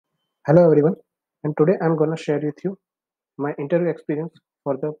Hello everyone, and today I'm gonna share with you my interview experience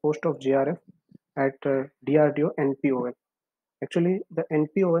for the post of JRF at DRDO Npol. Actually, the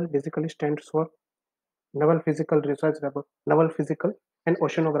Npol basically stands for Naval Physical and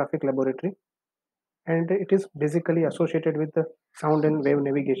Oceanographic Laboratory, and it is basically associated with the sound and wave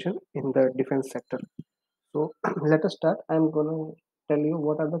navigation in the defense sector. So let us start. I'm gonna tell you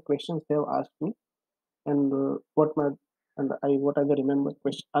what are the questions they have asked me and what are the remember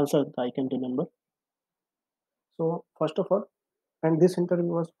question answers I can remember. So first of all, and this interview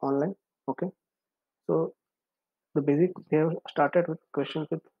was online. Okay, so the basic they have started with questions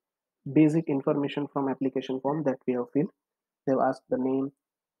with basic information from application form that we have filled. They've asked the name,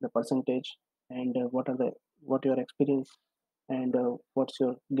 the percentage, and what your experience, and what's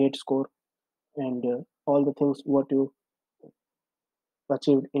your gate score, and all the things what you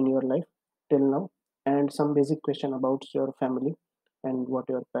achieved in your life till now, and some basic question about your family and what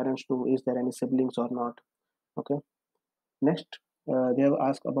your parents do. Is there any siblings or not? Okay. Next, they have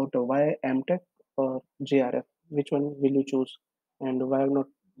asked about why MTech or JRF. Which one will you choose, and why not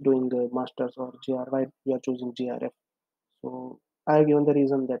doing masters or GR? Why you are choosing GRF? So I have given the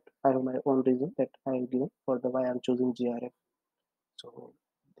reason that I have my own reason that I have given for the why I'm choosing GRF. So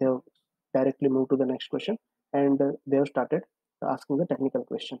they have directly moved to the next question, and they have started asking the technical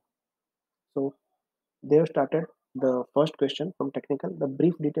question. So they have started the first question from technical, the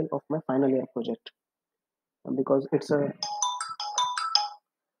brief detail of my final year project, because it's a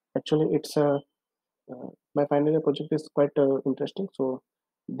my final year project is quite interesting. So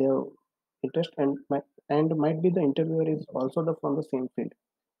their interest and might be the interviewer is also from the same field.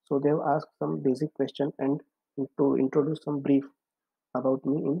 So they've asked some basic question and to introduce some brief about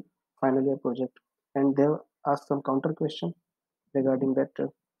me in final year project, and they've asked some counter question regarding that.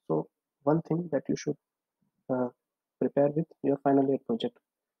 So one thing that you should uh, prepare with your final year project,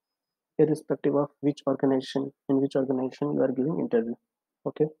 irrespective of which organization you are giving interview.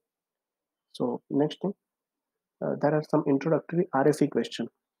 Okay. So next thing, there are some introductory RAC question.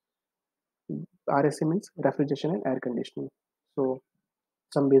 RAC means refrigeration and air conditioning. So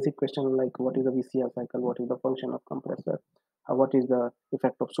some basic question like what is the VCR cycle, what is the function of compressor, what is the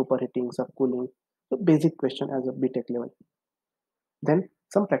effect of superheating, subcooling. So basic question as a BTech level. Then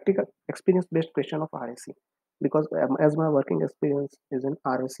some practical experience based question of RAC, because as my working experience is in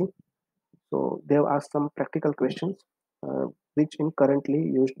RAC, so they have asked some practical questions which in currently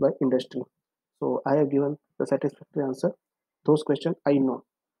used by industry. So I have given the satisfactory answer. Those questions I know.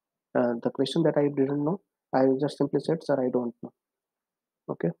 The question that I didn't know, I just simply said, "Sir, I don't know."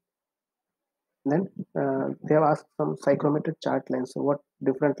 Okay. Then they have asked some psychrometric chart lines, so what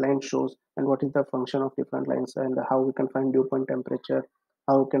different lines shows, and what is the function of different lines, and how we can find dew point temperature,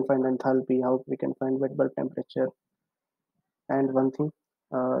 how we can find enthalpy, how we can find wet bulb temperature, and one thing,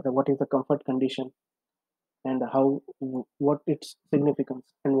 what is the comfort condition, and what its significance,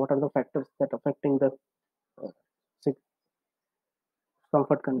 and what are the factors that affecting the uh,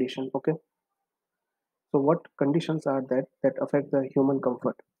 comfort condition. Okay, so what conditions are that affect the human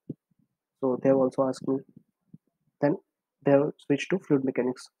comfort? So they have also asked me. Then they have switched to fluid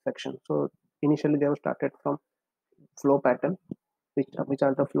mechanics section. So initially they have started from flow pattern, which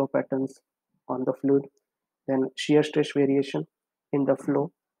are the flow patterns on the fluid, then shear stress variation in the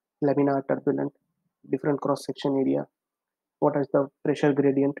flow, laminar turbulent, different cross section area, what is the pressure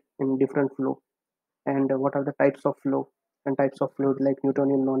gradient in different flow, and what are the types of flow and types of fluid like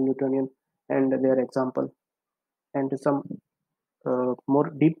Newtonian, non-Newtonian, and their example, and some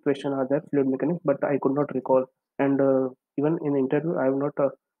more deep question are there fluid mechanics, but I could not recall, and even in interview I have not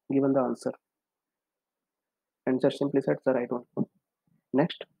given the answer, and just simply said, "Sir, I don't know."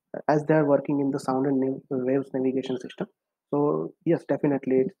 Next, as they are working in the sound and waves navigation system, so yes,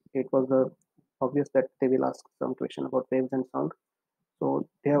 definitely it was obvious that they will ask some question about waves and sound. So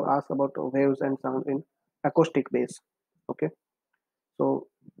they have asked about waves and sound in acoustic base. Okay, so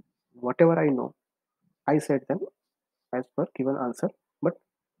whatever I know, I said them as per given answer. But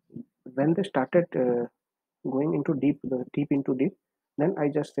when they started going into deep, then I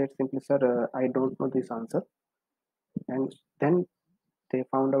just said simply, "Sir, I don't know this answer," and then they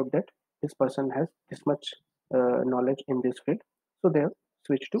found out that this person has this much knowledge in this field, so they have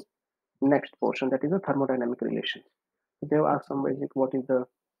switched to next portion, that is the thermodynamic relation. So they have asked some basic, what is the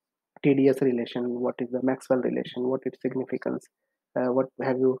TDS relation, what is the Maxwell relation, what its significance, what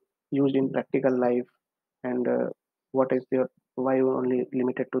have you used in practical life, and what is your why you only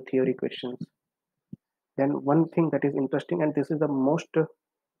limited to theory questions. Then one thing that is interesting, and this is the most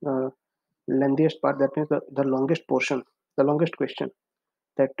lengthiest part, that means the longest portion, the longest question,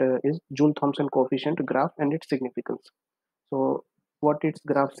 that is Joule Thomson coefficient graph and its significance. So what its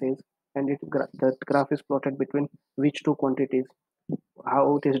graph says, and the graph is plotted between which two quantities,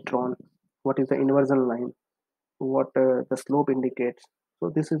 how it is drawn, what is the inversion line, what the slope indicates.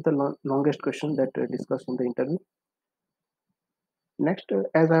 So this is the longest question that discussed in the interview. Next,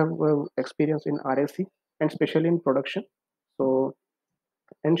 as I have experience in RAC and especially in production, so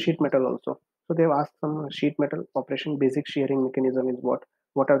and sheet metal also. So they have asked some sheet metal operation basic shearing mechanism is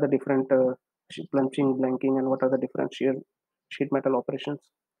what are the different plunging, blanking, and what are the different sheet metal operations,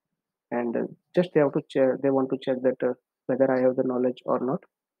 and just they have to check. They want to check that whether I have the knowledge or not,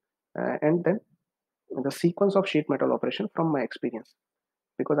 and then the sequence of sheet metal operation from my experience,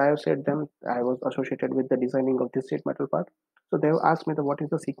 because I have said them I was associated with the designing of this sheet metal part. So they have asked me what is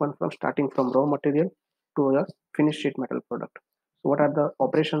the sequence from starting from raw material to the finished sheet metal product. So what are the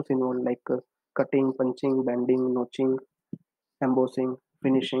operations involved, like cutting, punching, bending, notching, embossing,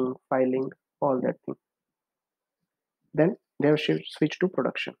 finishing, filing, all that thing. Then they have switched to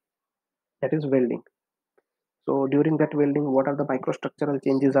production, that is welding. So during that welding, what are the microstructural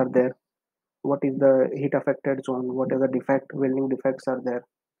changes are there? What is the heat affected zone? What are the welding defects are there?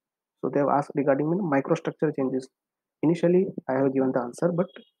 So they have asked regarding microstructure changes. Initially, I have given the answer, but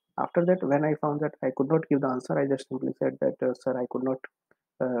after that, when I found that I could not give the answer, I just simply said that, sir, I could not,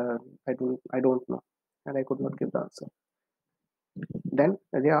 I don't know, and I could not give the answer. Then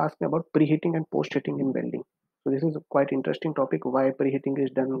they asked me about preheating and post-heating in welding. So this is a quite interesting topic. Why preheating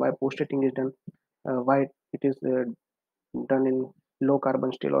is done? Why post-heating is done? Why it is done in low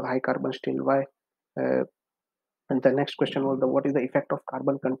carbon steel or high carbon steel? Why? And the next question was what is the effect of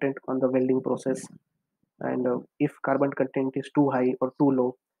carbon content on the welding process? And if carbon content is too high or too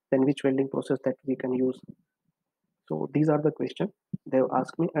low, then which welding process that we can use? So these are the questions they've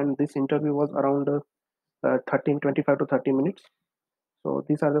asked me, and this interview was around 25 to 30 minutes. So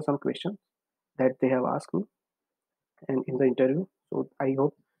these are some questions that they have asked me and in the interview. So I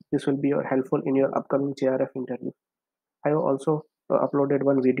hope this will be helpful in your upcoming JRF interview. I have also uploaded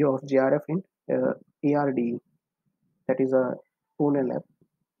one video of JRF in ARDE, that is a Pune lab.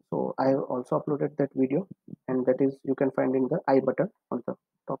 So I have also uploaded that video, and that is you can find in the I button on the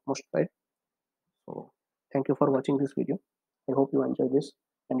topmost side. So thank you for watching this video. I hope you enjoyed this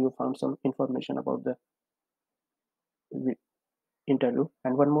and you found some information about the interview.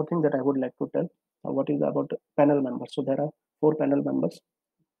 And one more thing that I would like to tell, what is about the panel members. So there are 4 panel members.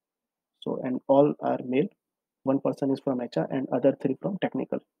 So and all are male. One person is from HR and other 3 from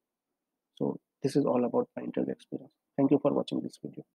technical. So this is all about my interview experience. Thank you for watching this video.